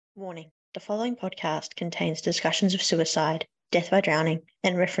Warning: the following podcast contains discussions of suicide, death by drowning,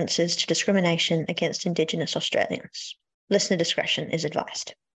 and references to discrimination against Indigenous Australians. Listener discretion is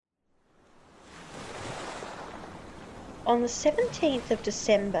advised. On the 17th of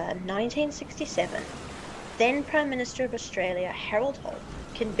December 1967, then Prime Minister of Australia Harold Holt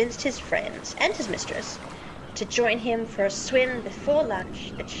convinced his friends and his mistress to join him for a swim before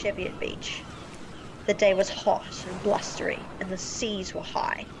lunch at Cheviot Beach. The day was hot and blustery, and the seas were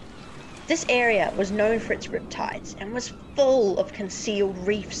high. This area was known for its riptides and was full of concealed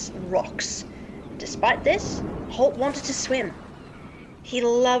reefs and rocks. Despite this, Holt wanted to swim. He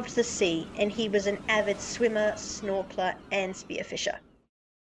loved the sea, and he was an avid swimmer, snorkeler, and spearfisher.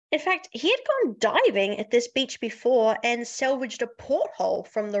 In fact, he had gone diving at this beach before and salvaged a porthole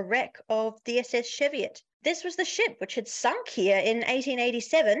from the wreck of the SS Cheviot. This was the ship which had sunk here in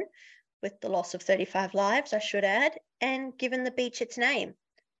 1887, with the loss of 35 lives, I should add, and given the beach its name.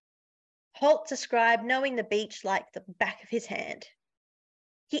 Holt described knowing the beach like the back of his hand.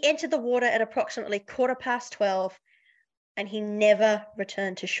 He entered the water at approximately 12:15, and he never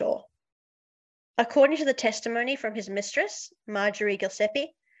returned to shore. According to the testimony from his mistress, Marjorie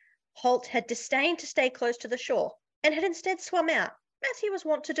Giuseppe, Holt had disdained to stay close to the shore and had instead swum out, as he was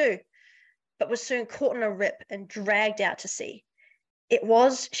wont to do, but was soon caught in a rip and dragged out to sea. It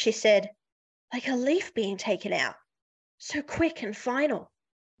was, she said, like a leaf being taken out, so quick and final.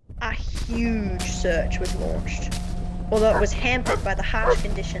 A huge search was launched, although it was hampered by the harsh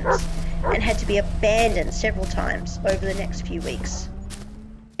conditions and had to be abandoned several times over the next few weeks.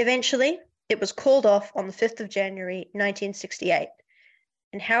 Eventually, it was called off on the 5th of January 1968,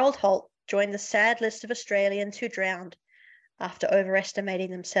 and Harold Holt joined the sad list of Australians who drowned after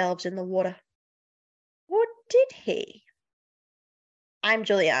overestimating themselves in the water. Or did he? I'm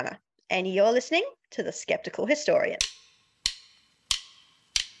Juliana, and you're listening to The Skeptical Historian.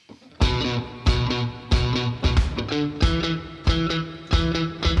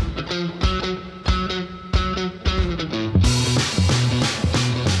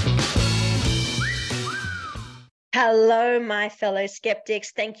 Hello, my fellow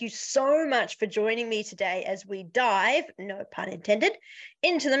skeptics. Thank you so much for joining me today as we dive, no pun intended,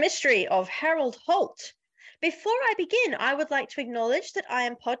 into the mystery of Harold Holt. Before I begin, I would like to acknowledge that I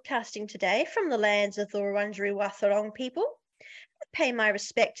am podcasting today from the lands of the Wurundjeri Wathaurong people. I pay my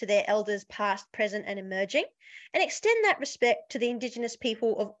respect to their elders past, present and emerging, and extend that respect to the Indigenous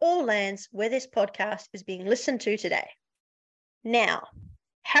people of all lands where this podcast is being listened to today. Now,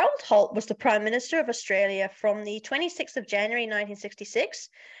 Harold Holt was the Prime Minister of Australia from the 26th of January 1966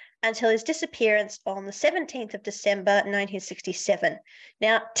 until his disappearance on the 17th of December 1967.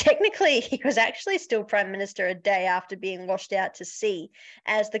 Now, technically, he was actually still Prime Minister a day after being washed out to sea,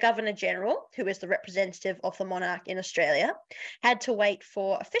 as the Governor-General, who is the representative of the monarch in Australia, had to wait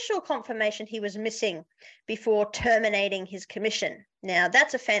for official confirmation he was missing before terminating his commission. Now,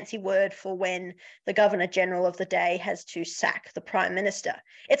 that's a fancy word for when the Governor-General of the day has to sack the Prime Minister.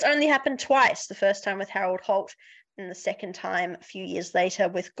 It's only happened twice, the first time with Harold Holt and the second time a few years later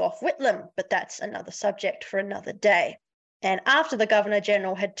with Gough Whitlam, but that's another subject for another day. And after the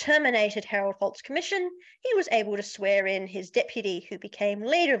Governor-General had terminated Harold Holt's commission, he was able to swear in his deputy, who became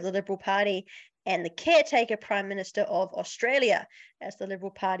leader of the Liberal Party and the caretaker Prime Minister of Australia, as the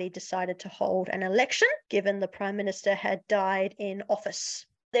Liberal Party decided to hold an election, given the Prime Minister had died in office.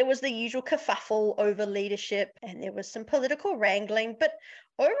 There was the usual kerfuffle over leadership, and there was some political wrangling, but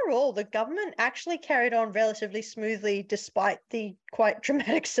overall, the government actually carried on relatively smoothly despite the quite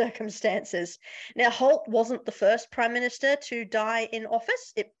dramatic circumstances. Now, Holt wasn't the first Prime Minister to die in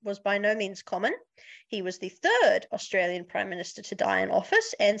office. It was by no means common. He was the third Australian Prime Minister to die in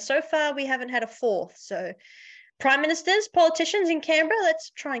office, and so far we haven't had a fourth. So, Prime Ministers, politicians in Canberra, let's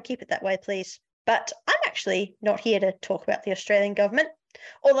try and keep it that way, please. But I'm actually not here to talk about the Australian government.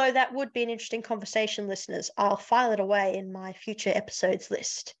 Although that would be an interesting conversation, listeners. I'll file it away in my future episodes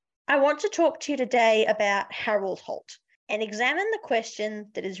list. I want to talk to you today about Harold Holt and examine the question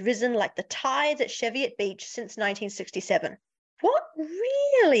that has risen like the tides at Cheviot Beach since 1967. What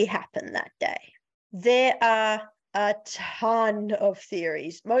really happened that day? There are a ton of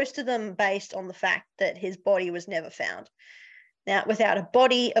theories, most of them based on the fact that his body was never found. Now, without a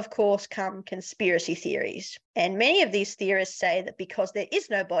body, of course, come conspiracy theories. And many of these theorists say that because there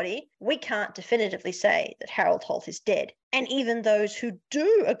is no body, we can't definitively say that Harold Holt is dead. And even those who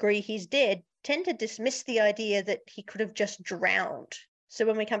do agree he's dead tend to dismiss the idea that he could have just drowned. So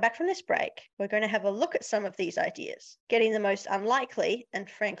when we come back from this break, we're going to have a look at some of these ideas, getting the most unlikely and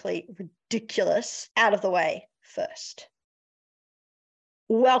frankly ridiculous out of the way first.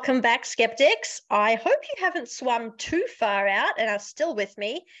 Welcome back, skeptics. I hope you haven't swum too far out and are still with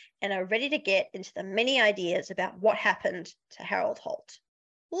me and are ready to get into the many ideas about what happened to Harold Holt.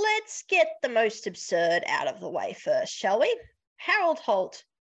 Let's get the most absurd out of the way first, shall we? Harold Holt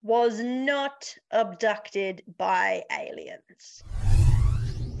was not abducted by aliens.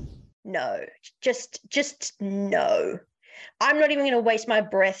 No, just no. I'm not even going to waste my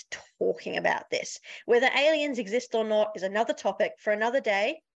breath talking about this. Whether aliens exist or not is another topic for another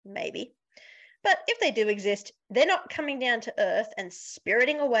day, maybe. But if they do exist, they're not coming down to Earth and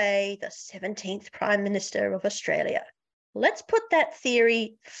spiriting away the 17th Prime Minister of Australia. Let's put that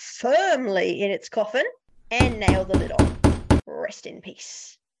theory firmly in its coffin and nail the lid on. Rest in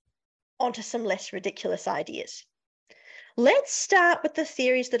peace. On to some less ridiculous ideas. Let's start with the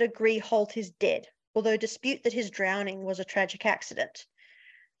theories that agree Holt is dead, although dispute that his drowning was a tragic accident.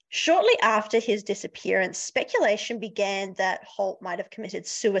 Shortly after his disappearance, speculation began that Holt might have committed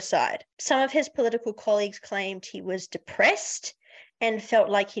suicide. Some of his political colleagues claimed he was depressed and felt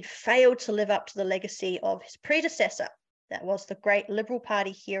like he'd failed to live up to the legacy of his predecessor. That was the great Liberal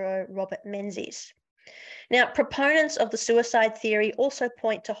Party hero, Robert Menzies. Now, proponents of the suicide theory also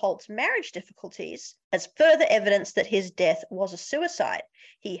point to Holt's marriage difficulties as further evidence that his death was a suicide.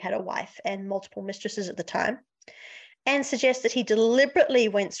 He had a wife and multiple mistresses at the time, and suggest that he deliberately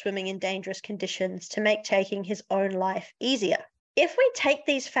went swimming in dangerous conditions to make taking his own life easier. If we take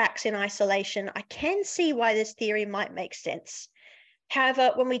these facts in isolation, I can see why this theory might make sense.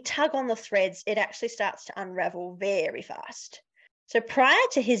 However, when we tug on the threads, it actually starts to unravel very fast. So prior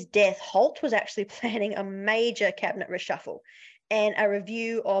to his death, Holt was actually planning a major cabinet reshuffle and a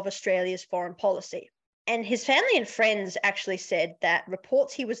review of Australia's foreign policy. And his family and friends actually said that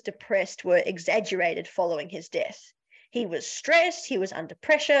reports he was depressed were exaggerated following his death. He was stressed, he was under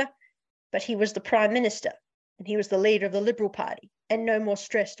pressure, but he was the Prime Minister and he was the leader of the Liberal Party and no more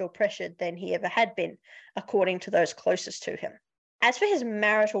stressed or pressured than he ever had been, according to those closest to him. As for his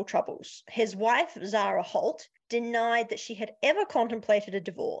marital troubles, his wife, Zara Holt, denied that she had ever contemplated a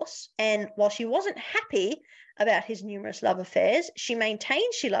divorce, and while she wasn't happy about his numerous love affairs, she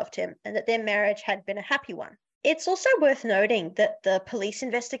maintained she loved him and that their marriage had been a happy one. It's also worth noting that the police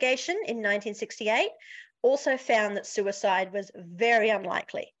investigation in 1968 also found that suicide was very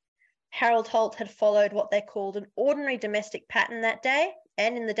unlikely. Harold Holt had followed what they called an ordinary domestic pattern that day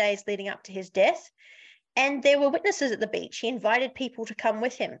and in the days leading up to his death. And there were witnesses at the beach. He invited people to come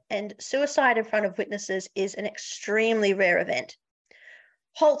with him, and suicide in front of witnesses is an extremely rare event.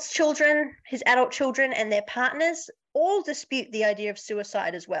 Holt's children, his adult children, and their partners all dispute the idea of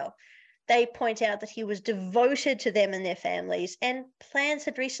suicide as well. They point out that he was devoted to them and their families, and plans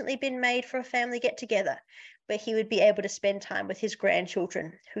had recently been made for a family get-together where he would be able to spend time with his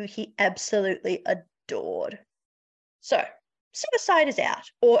grandchildren, who he absolutely adored. So, suicide is out,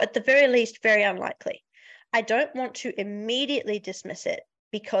 or at the very least, very unlikely. I don't want to immediately dismiss it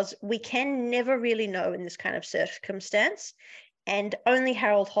because we can never really know in this kind of circumstance, and only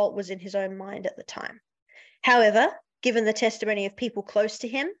Harold Holt was in his own mind at the time. However, given the testimony of people close to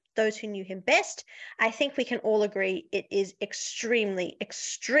him, those who knew him best, I think we can all agree it is extremely,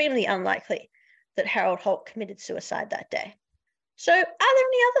 extremely unlikely that Harold Holt committed suicide that day. So, are there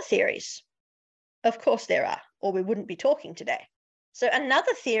any other theories? Of course there are, or we wouldn't be talking today. So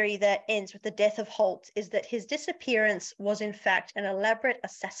another theory that ends with the death of Holt is that his disappearance was in fact an elaborate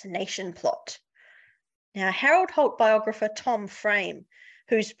assassination plot. Now, Harold Holt biographer Tom Frame,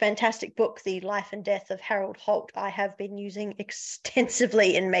 whose fantastic book, The Life and Death of Harold Holt, I have been using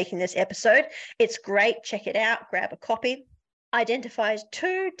extensively in making this episode. It's great, check it out, grab a copy. Identifies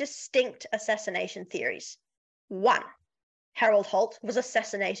two distinct assassination theories. One, Harold Holt was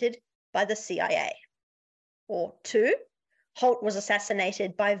assassinated by the CIA. Or two, Holt was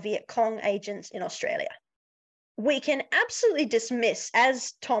assassinated by Viet Cong agents in Australia. We can absolutely dismiss,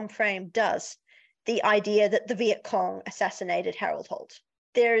 as Tom Frame does, the idea that the Viet Cong assassinated Harold Holt.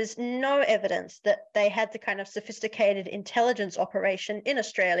 There is no evidence that they had the kind of sophisticated intelligence operation in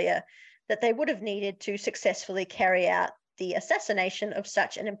Australia that they would have needed to successfully carry out the assassination of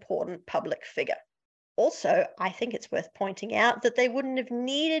such an important public figure. Also, I think it's worth pointing out that they wouldn't have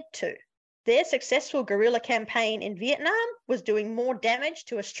needed to. Their successful guerrilla campaign in Vietnam was doing more damage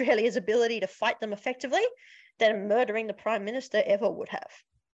to Australia's ability to fight them effectively than murdering the Prime Minister ever would have.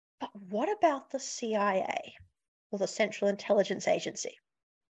 But what about the CIA, or the Central Intelligence Agency?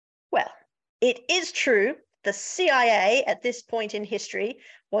 Well, it is true the CIA at this point in history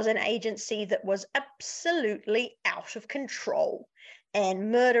was an agency that was absolutely out of control,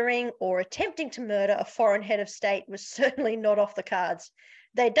 and murdering or attempting to murder a foreign head of state was certainly not off the cards.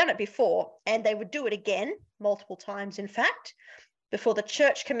 They'd done it before, and they would do it again, multiple times in fact, before the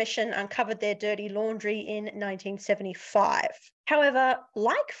Church Commission uncovered their dirty laundry in 1975. However,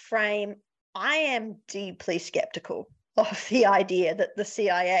 like Frame, I am deeply skeptical of the idea that the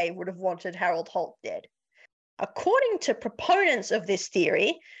CIA would have wanted Harold Holt dead. According to proponents of this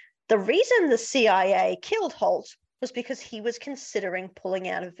theory, the reason the CIA killed Holt was because he was considering pulling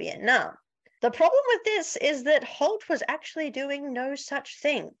out of Vietnam. The problem with this is that Holt was actually doing no such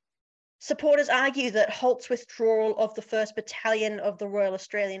thing. Supporters argue that Holt's withdrawal of the 1st Battalion of the Royal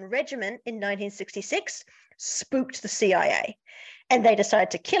Australian Regiment in 1966 spooked the CIA, and they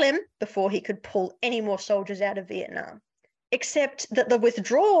decided to kill him before he could pull any more soldiers out of Vietnam. Except that the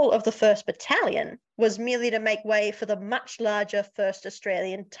withdrawal of the 1st Battalion was merely to make way for the much larger 1st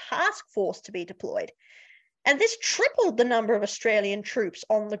Australian Task Force to be deployed. And this tripled the number of Australian troops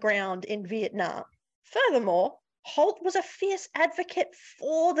on the ground in Vietnam. Furthermore, Holt was a fierce advocate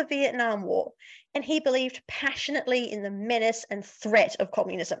for the Vietnam War, and he believed passionately in the menace and threat of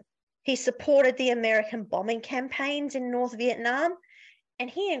communism. He supported the American bombing campaigns in North Vietnam, and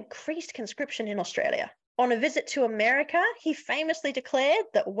he increased conscription in Australia. On a visit to America, he famously declared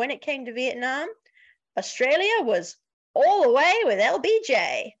that when it came to Vietnam, Australia was all the way with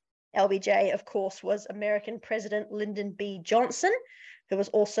LBJ. LBJ, of course, was American President Lyndon B. Johnson, who was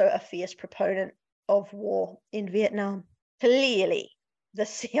also a fierce proponent of war in Vietnam. Clearly, the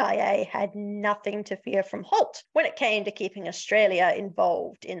CIA had nothing to fear from Holt when it came to keeping Australia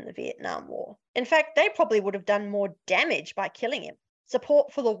involved in the Vietnam War. In fact, they probably would have done more damage by killing him.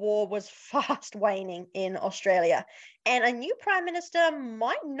 Support for the war was fast waning in Australia, and a new Prime Minister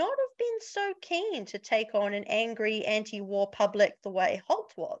might not have been so keen to take on an angry anti-war public the way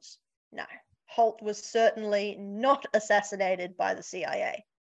Holt was. No, Holt was certainly not assassinated by the CIA,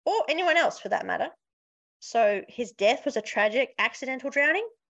 or anyone else for that matter. So his death was a tragic accidental drowning?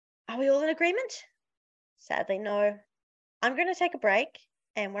 Are we all in agreement? Sadly, no. I'm going to take a break,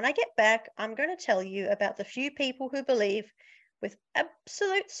 and when I get back, I'm going to tell you about the few people who believe with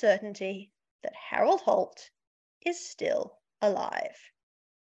absolute certainty that Harold Holt is still alive.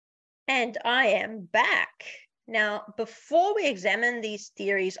 And I am back. Now, before we examine these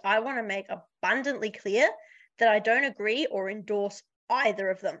theories, I want to make abundantly clear that I don't agree or endorse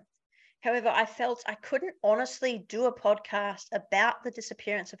either of them. However, I felt I couldn't honestly do a podcast about the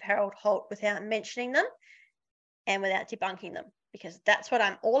disappearance of Harold Holt without mentioning them and without debunking them, because that's what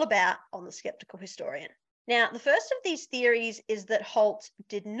I'm all about on The Skeptical Historian. Now, the first of these theories is that Holt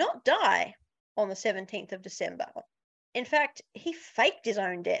did not die on the 17th of December. In fact, he faked his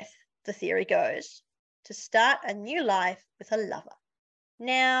own death, the theory goes, to start a new life with a lover.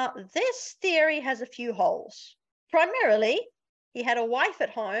 Now, this theory has a few holes. Primarily, he had a wife at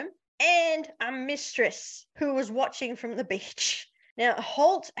home and a mistress who was watching from the beach. Now,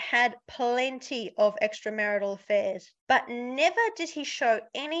 Holt had plenty of extramarital affairs, but never did he show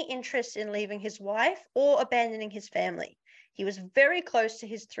any interest in leaving his wife or abandoning his family. He was very close to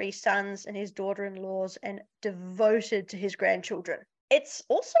his 3 sons and his daughter-in-laws and devoted to his grandchildren. It's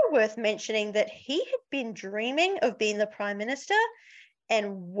also worth mentioning that he had been dreaming of being the Prime Minister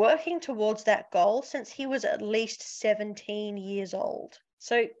and working towards that goal since he was at least 17 years old.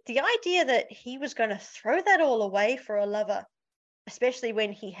 So the idea that he was going to throw that all away for a lover, especially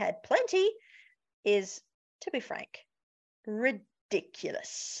when he had plenty, is, to be frank,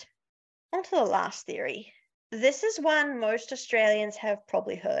 ridiculous. On to the last theory. This is one most Australians have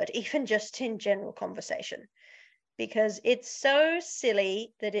probably heard, even just in general conversation, because it's so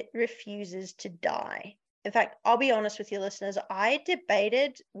silly that it refuses to die. In fact, I'll be honest with you listeners, I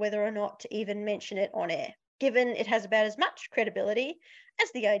debated whether or not to even mention it on air, given it has about as much credibility as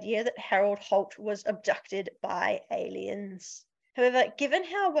the idea that Harold Holt was abducted by aliens. However, given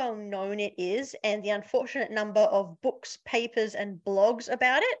how well known it is and the unfortunate number of books, papers, and blogs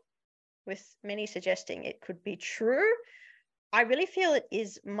about it, with many suggesting it could be true, I really feel it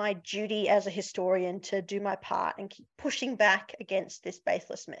is my duty as a historian to do my part and keep pushing back against this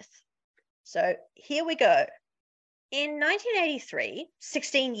baseless myth. So here we go. In 1983,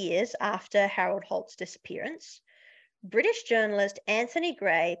 16 years after Harold Holt's disappearance, British journalist Anthony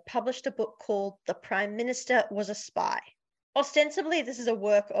Gray published a book called The Prime Minister Was a Spy. Ostensibly, this is a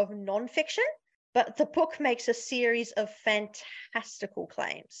work of non-fiction, but the book makes a series of fantastical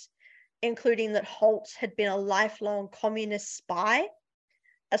claims, including that Holt had been a lifelong communist spy,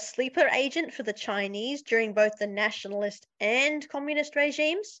 a sleeper agent for the Chinese during both the nationalist and communist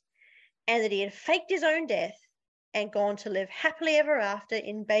regimes, and that he had faked his own death and gone to live happily ever after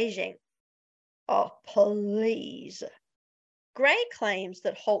in Beijing. Oh, please. Gray claims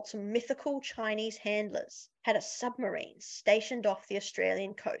that Holt's mythical Chinese handlers had a submarine stationed off the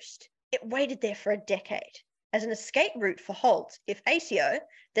Australian coast. It waited there for a decade, as an escape route for Holt if ASIO,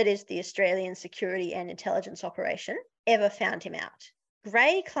 that is the Australian Security and Intelligence Operation, ever found him out.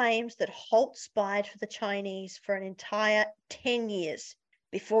 Gray claims that Holt spied for the Chinese for an entire 10 years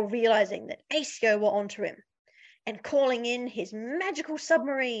before realizing that ASIO were onto him and calling in his magical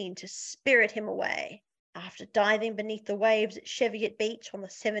submarine to spirit him away. After diving beneath the waves at Cheviot Beach on the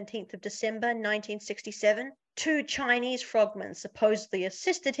 17th of December 1967, 2 Chinese frogmen supposedly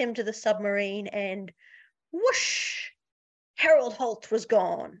assisted him to the submarine and whoosh! Harold Holt was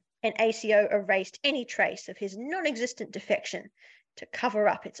gone, and ASIO erased any trace of his non-existent defection to cover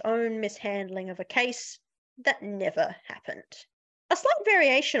up its own mishandling of a case that never happened. A slight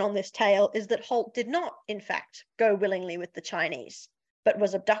variation on this tale is that Holt did not, in fact, go willingly with the Chinese, but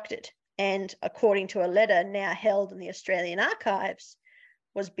was abducted and, according to a letter now held in the Australian archives,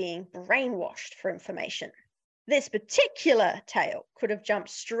 was being brainwashed for information. This particular tale could have jumped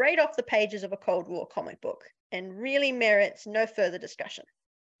straight off the pages of a Cold War comic book and really merits no further discussion.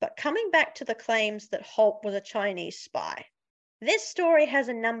 But coming back to the claims that Holt was a Chinese spy, this story has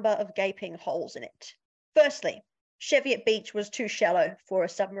a number of gaping holes in it. Firstly, Cheviot Beach was too shallow for a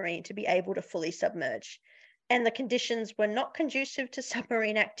submarine to be able to fully submerge, and the conditions were not conducive to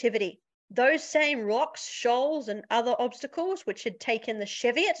submarine activity. Those same rocks, shoals, and other obstacles which had taken the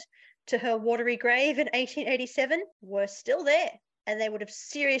Cheviot to her watery grave in 1887 were still there, and they would have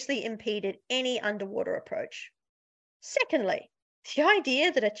seriously impeded any underwater approach. Secondly, the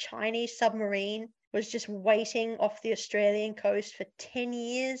idea that a Chinese submarine was just waiting off the Australian coast for 10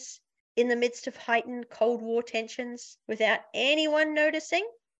 years in the midst of heightened Cold War tensions without anyone noticing?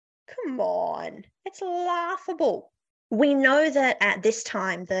 Come on, it's laughable. We know that at this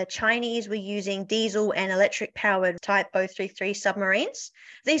time, the Chinese were using diesel and electric-powered Type 033 submarines.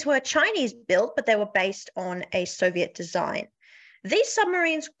 These were Chinese-built, but they were based on a Soviet design. These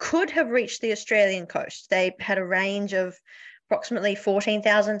submarines could have reached the Australian coast. They had a range of approximately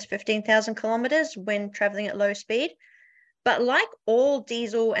 14,000 to 15,000 kilometres when travelling at low speed. But like all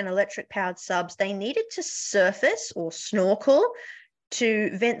diesel and electric-powered subs, they needed to surface or snorkel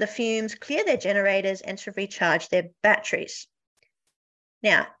to vent the fumes, clear their generators, and to recharge their batteries.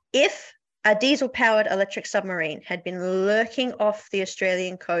 Now, if a diesel-powered electric submarine had been lurking off the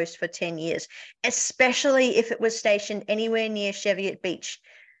Australian coast for 10 years, especially if it was stationed anywhere near Cheviot Beach,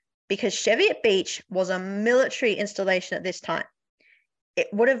 because Cheviot Beach was a military installation at this time, it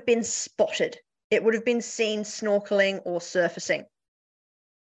would have been spotted. It would have been seen snorkeling or surfacing.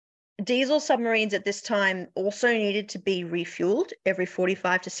 Diesel submarines at this time also needed to be refueled every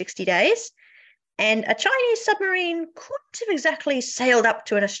 45 to 60 days, and a Chinese submarine couldn't have exactly sailed up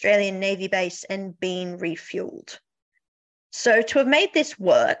to an Australian Navy base and been refueled. So to have made this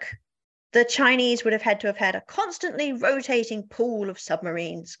work, the Chinese would have had a constantly rotating pool of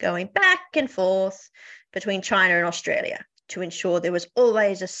submarines going back and forth between China and Australia to ensure there was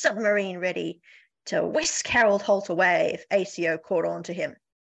always a submarine ready to whisk Harold Holt away if ASIO caught on to him.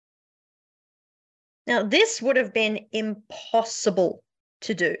 Now, this would have been impossible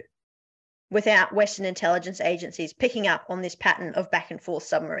to do without Western intelligence agencies picking up on this pattern of back and forth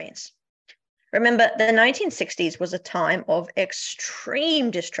submarines. Remember, the 1960s was a time of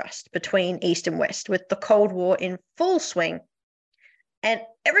extreme distrust between East and West, with the Cold War in full swing, and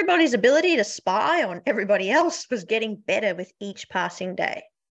everybody's ability to spy on everybody else was getting better with each passing day.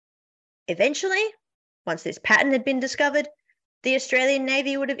 Eventually, once this pattern had been discovered, the Australian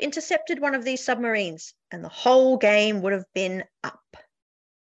Navy would have intercepted one of these submarines, and the whole game would have been up.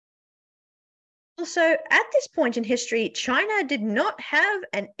 Also, at this point in history, China did not have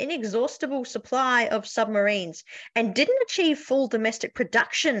an inexhaustible supply of submarines and didn't achieve full domestic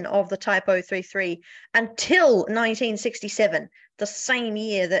production of the Type 033 until 1967, the same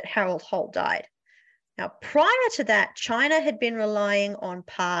year that Harold Holt died. Now, prior to that, China had been relying on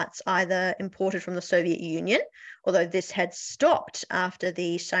parts either imported from the Soviet Union, although this had stopped after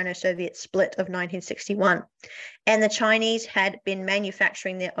the Sino-Soviet split of 1961. And the Chinese had been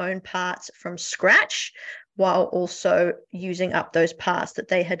manufacturing their own parts from scratch, while also using up those parts that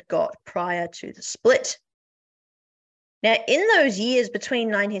they had got prior to the split. Now, in those years between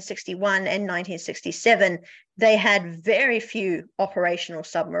 1961 and 1967, they had very few operational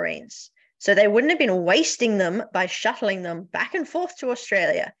submarines. So they wouldn't have been wasting them by shuttling them back and forth to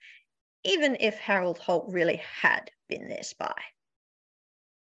Australia, even if Harold Holt really had been their spy.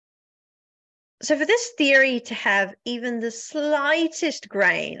 So for this theory to have even the slightest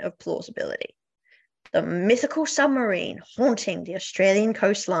grain of plausibility, the mythical submarine haunting the Australian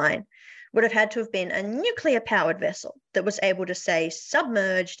coastline would have had to have been a nuclear-powered vessel that was able to stay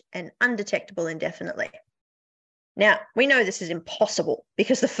submerged and undetectable indefinitely. Now, we know this is impossible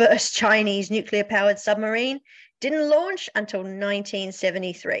because the first Chinese nuclear-powered submarine didn't launch until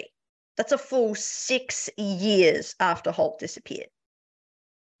 1973. That's a full 6 years after Holt disappeared.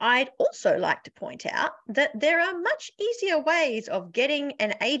 I'd also like to point out that there are much easier ways of getting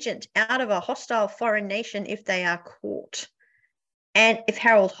an agent out of a hostile foreign nation if they are caught. And if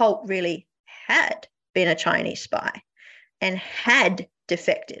Harold Holt really had been a Chinese spy and had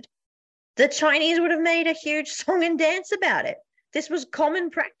defected, the Chinese would have made a huge song and dance about it. This was common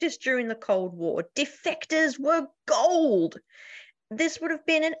practice during the Cold War. Defectors were gold. This would have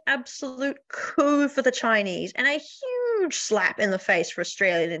been an absolute coup for the Chinese and a huge slap in the face for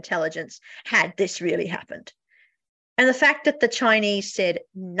Australian intelligence had this really happened. And the fact that the Chinese said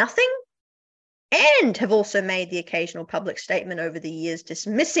nothing and have also made the occasional public statement over the years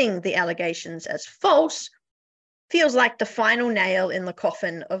dismissing the allegations as false feels like the final nail in the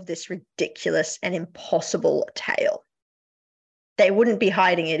coffin of this ridiculous and impossible tale. They wouldn't be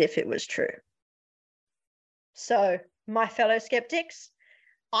hiding it if it was true. So, my fellow skeptics,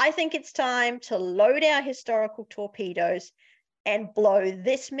 I think it's time to load our historical torpedoes and blow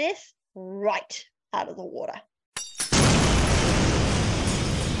this myth right out of the water.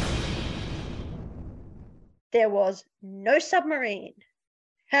 There was no submarine.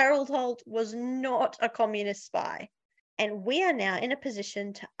 Harold Holt was not a communist spy. And we are now in a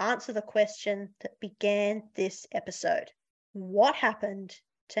position to answer the question that began this episode. What happened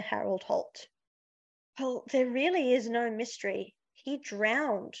to Harold Holt? Well, there really is no mystery. He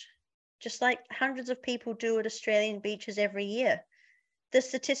drowned, just like hundreds of people do at Australian beaches every year. The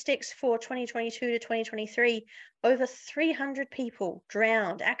statistics for 2022 to 2023, over 300 people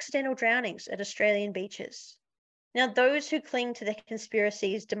drowned, accidental drownings at Australian beaches. Now, those who cling to their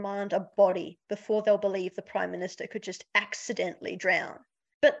conspiracies demand a body before they'll believe the Prime Minister could just accidentally drown.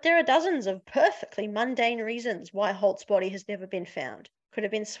 But there are dozens of perfectly mundane reasons why Holt's body has never been found. Could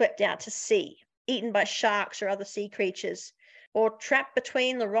have been swept out to sea, eaten by sharks or other sea creatures, or trapped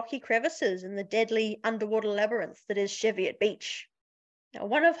between the rocky crevices and the deadly underwater labyrinth that is Cheviot Beach. Now,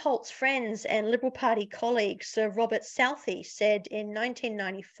 one of Holt's friends and Liberal Party colleague, Sir Robert Southey, said in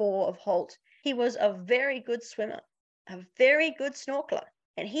 1994 of Holt, he was a very good swimmer, a very good snorkeler,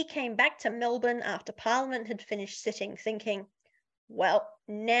 and he came back to Melbourne after Parliament had finished sitting thinking, well,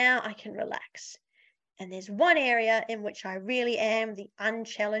 now I can relax. And there's one area in which I really am the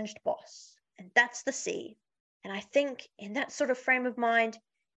unchallenged boss, and that's the sea. And I think in that sort of frame of mind,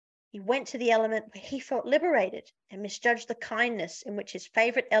 he went to the element where he felt liberated and misjudged the kindness in which his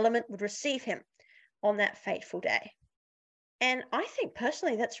favourite element would receive him on that fateful day. And I think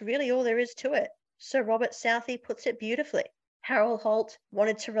personally that's really all there is to it. Sir Robert Southey puts it beautifully. Harold Holt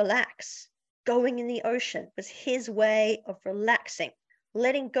wanted to relax. Going in the ocean was his way of relaxing,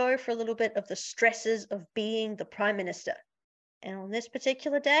 letting go for a little bit of the stresses of being the Prime Minister. And on this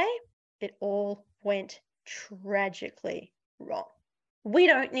particular day, it all went tragically wrong. We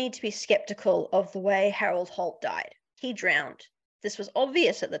don't need to be skeptical of the way Harold Holt died. He drowned. This was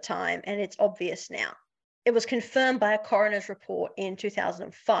obvious at the time, and it's obvious now. It was confirmed by a coroner's report in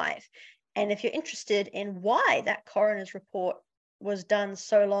 2005. And if you're interested in why that coroner's report was done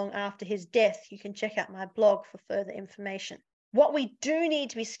so long after his death, you can check out my blog for further information. What we do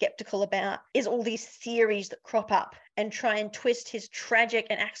need to be skeptical about is all these theories that crop up and try and twist his tragic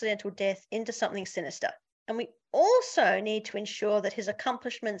and accidental death into something sinister. And we also need to ensure that his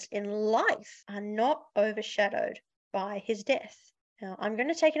accomplishments in life are not overshadowed by his death. Now, I'm going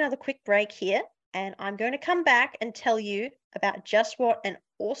to take another quick break here, and I'm going to come back and tell you about just what an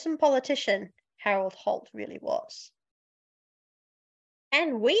awesome politician Harold Holt really was.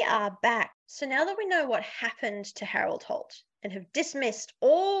 And we are back. So now that we know what happened to Harold Holt and have dismissed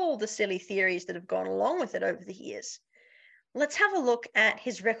all the silly theories that have gone along with it over the years, let's have a look at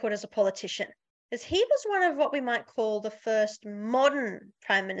his record as a politician, as he was one of what we might call the first modern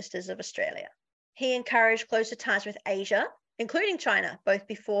Prime Ministers of Australia. He encouraged closer ties with Asia, including China, both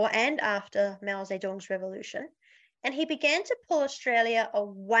before and after Mao Zedong's revolution, and he began to pull Australia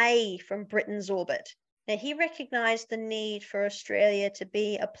away from Britain's orbit. Now, he recognised the need for Australia to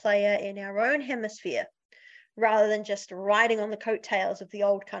be a player in our own hemisphere, rather than just riding on the coattails of the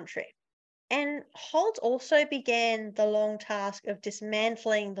old country. And Holt also began the long task of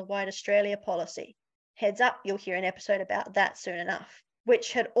dismantling the White Australia policy. Heads up, you'll hear an episode about that soon enough,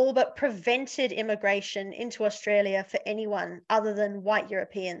 which had all but prevented immigration into Australia for anyone other than white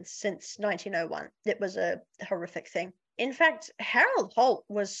Europeans since 1901. It was a horrific thing. In fact, Harold Holt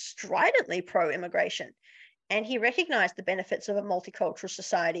was stridently pro-immigration, and he recognised the benefits of a multicultural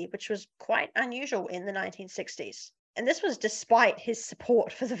society, which was quite unusual in the 1960s. And this was despite his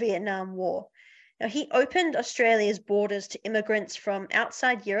support for the Vietnam War. Now, he opened Australia's borders to immigrants from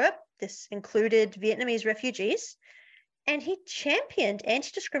outside Europe. This included Vietnamese refugees. And he championed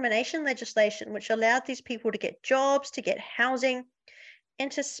anti-discrimination legislation, which allowed these people to get jobs, to get housing,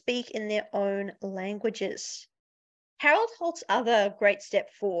 and to speak in their own languages. Harold Holt's other great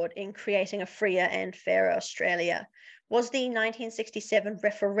step forward in creating a freer and fairer Australia was the 1967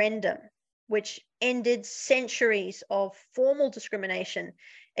 referendum, which ended centuries of formal discrimination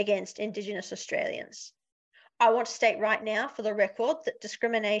against Indigenous Australians. I want to state right now for the record that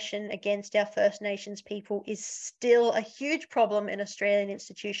discrimination against our First Nations people is still a huge problem in Australian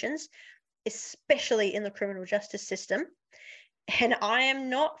institutions, especially in the criminal justice system. And I am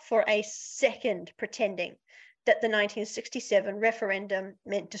not for a second pretending that the 1967 referendum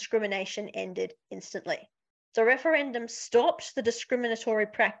meant discrimination ended instantly. The referendum stopped the discriminatory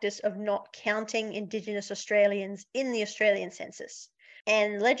practice of not counting Indigenous Australians in the Australian census.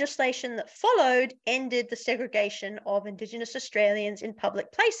 And legislation that followed ended the segregation of Indigenous Australians in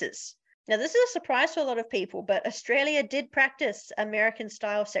public places. Now, this is a surprise to a lot of people, but Australia did practice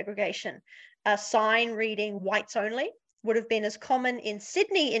American-style segregation. A sign reading "whites only" would have been as common in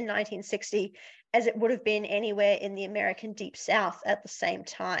Sydney in 1960 as it would have been anywhere in the American Deep South at the same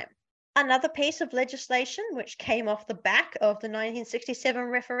time. Another piece of legislation which came off the back of the 1967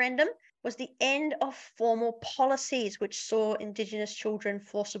 referendum was the end of formal policies which saw Indigenous children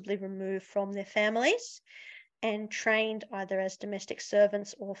forcibly removed from their families and trained either as domestic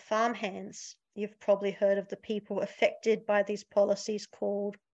servants or farmhands. You've probably heard of the people affected by these policies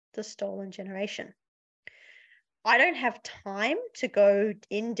called the Stolen Generation. I don't have time to go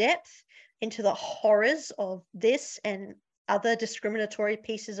in depth into the horrors of this and other discriminatory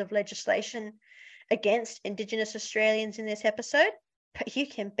pieces of legislation against Indigenous Australians in this episode, but you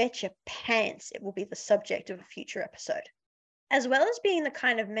can bet your pants it will be the subject of a future episode. As well as being the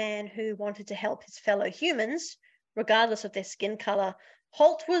kind of man who wanted to help his fellow humans, regardless of their skin colour,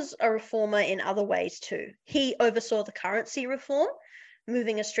 Holt was a reformer in other ways too. He oversaw the currency reform,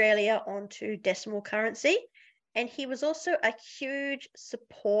 moving Australia onto decimal currency, and he was also a huge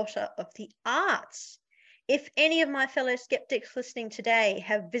supporter of the arts. If any of my fellow skeptics listening today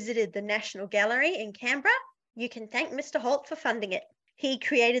have visited the National Gallery in Canberra, you can thank Mr. Holt for funding it. He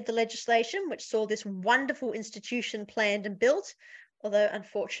created the legislation which saw this wonderful institution planned and built, although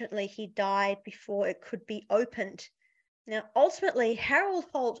unfortunately he died before it could be opened. Now, ultimately, Harold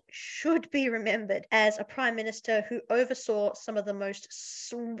Holt should be remembered as a Prime Minister who oversaw some of the most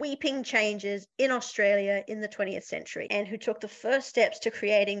sweeping changes in Australia in the 20th century and who took the first steps to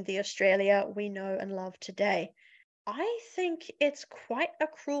creating the Australia we know and love today. I think it's quite a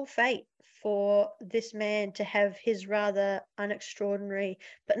cruel fate for this man to have his rather unextraordinary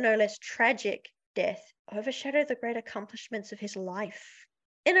but no less tragic death overshadow the great accomplishments of his life.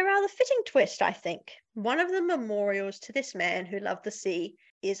 In a rather fitting twist, I think, one of the memorials to this man who loved the sea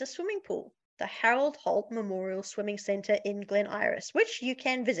is a swimming pool, the Harold Holt Memorial Swimming Centre in Glen Iris, which you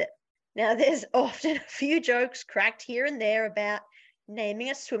can visit. Now, there's often a few jokes cracked here and there about naming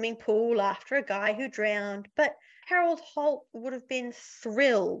a swimming pool after a guy who drowned, but Harold Holt would have been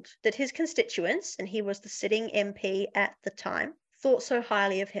thrilled that his constituents, and he was the sitting MP at the time, thought so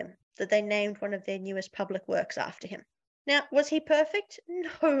highly of him that they named one of their newest public works after him. Now, was he perfect?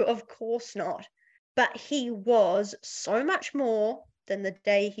 No, of course not. But he was so much more than the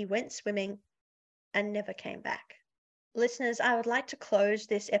day he went swimming and never came back. Listeners, I would like to close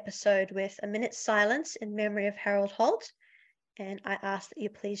this episode with a minute's silence in memory of Harold Holt, and I ask that you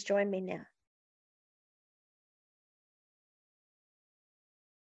please join me now.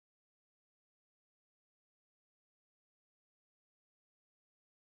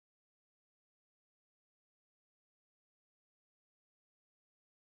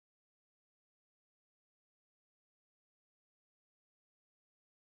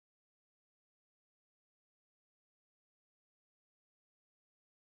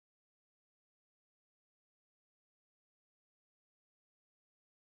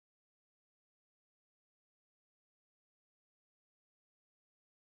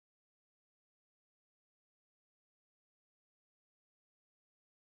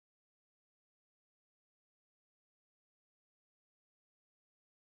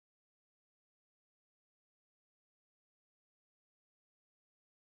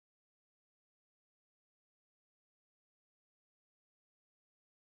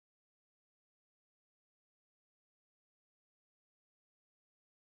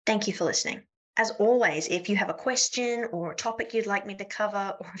 Thank you for listening. As always, if you have a question or a topic you'd like me to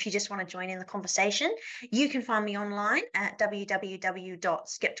cover, or if you just want to join in the conversation, you can find me online at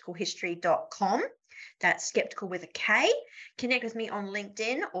www.skepticalhistory.com. That's skeptical with a K. Connect with me on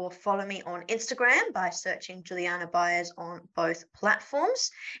LinkedIn or follow me on Instagram by searching Juliana Byers on both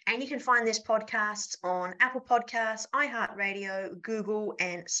platforms. And you can find this podcast on Apple Podcasts, iHeartRadio, Google,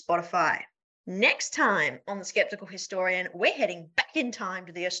 and Spotify. Next time on The Skeptical Historian, we're heading back in time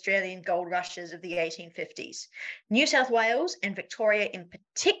to the Australian gold rushes of the 1850s. New South Wales and Victoria in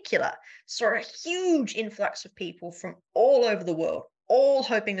particular saw a huge influx of people from all over the world, all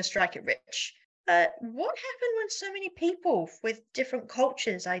hoping to strike it rich. But what happened when so many people with different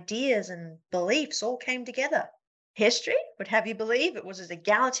cultures, ideas, and beliefs all came together? History would have you believe it was as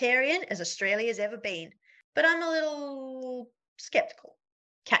egalitarian as Australia's ever been, but I'm a little skeptical.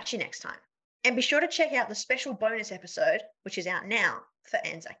 Catch you next time. And be sure to check out the special bonus episode, which is out now for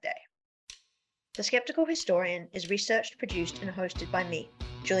Anzac Day. The Skeptical Historian is researched, produced, and hosted by me,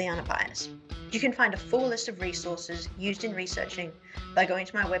 Juliana Byers. You can find a full list of resources used in researching by going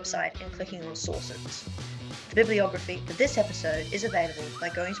to my website and clicking on Sources. The bibliography for this episode is available by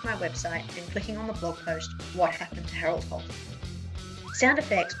going to my website and clicking on the blog post, What Happened to Harold Holt. Sound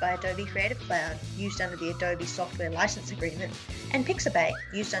effects by Adobe Creative Cloud, used under the Adobe Software License Agreement, and Pixabay,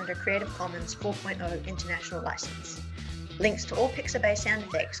 used under Creative Commons 4.0 International License. Links to all Pixabay sound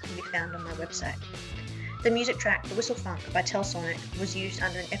effects can be found on my website. The music track The Whistle Funk by Telsonic was used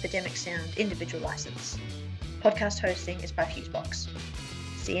under an Epidemic Sound individual license. Podcast hosting is by Fusebox.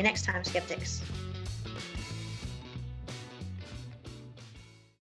 See you next time, skeptics.